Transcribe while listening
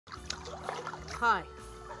Hi,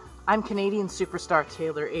 I'm Canadian superstar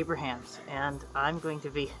Taylor Abrahams, and I'm going to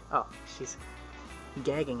be... Oh, she's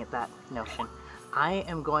gagging at that notion. I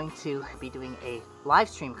am going to be doing a live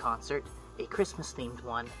stream concert, a Christmas-themed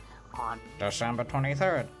one, on December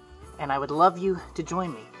 23rd. And I would love you to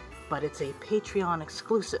join me, but it's a Patreon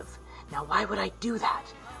exclusive. Now, why would I do that?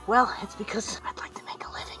 Well, it's because I'd like to make a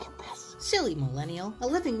living at this. Silly millennial. A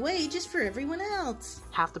living wage is for everyone else.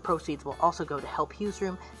 Half the proceeds will also go to help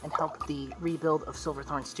HughesRoom and help the rebuild of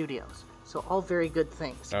Silverthorne Studios. So all very good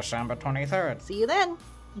things. December 23rd. See you then!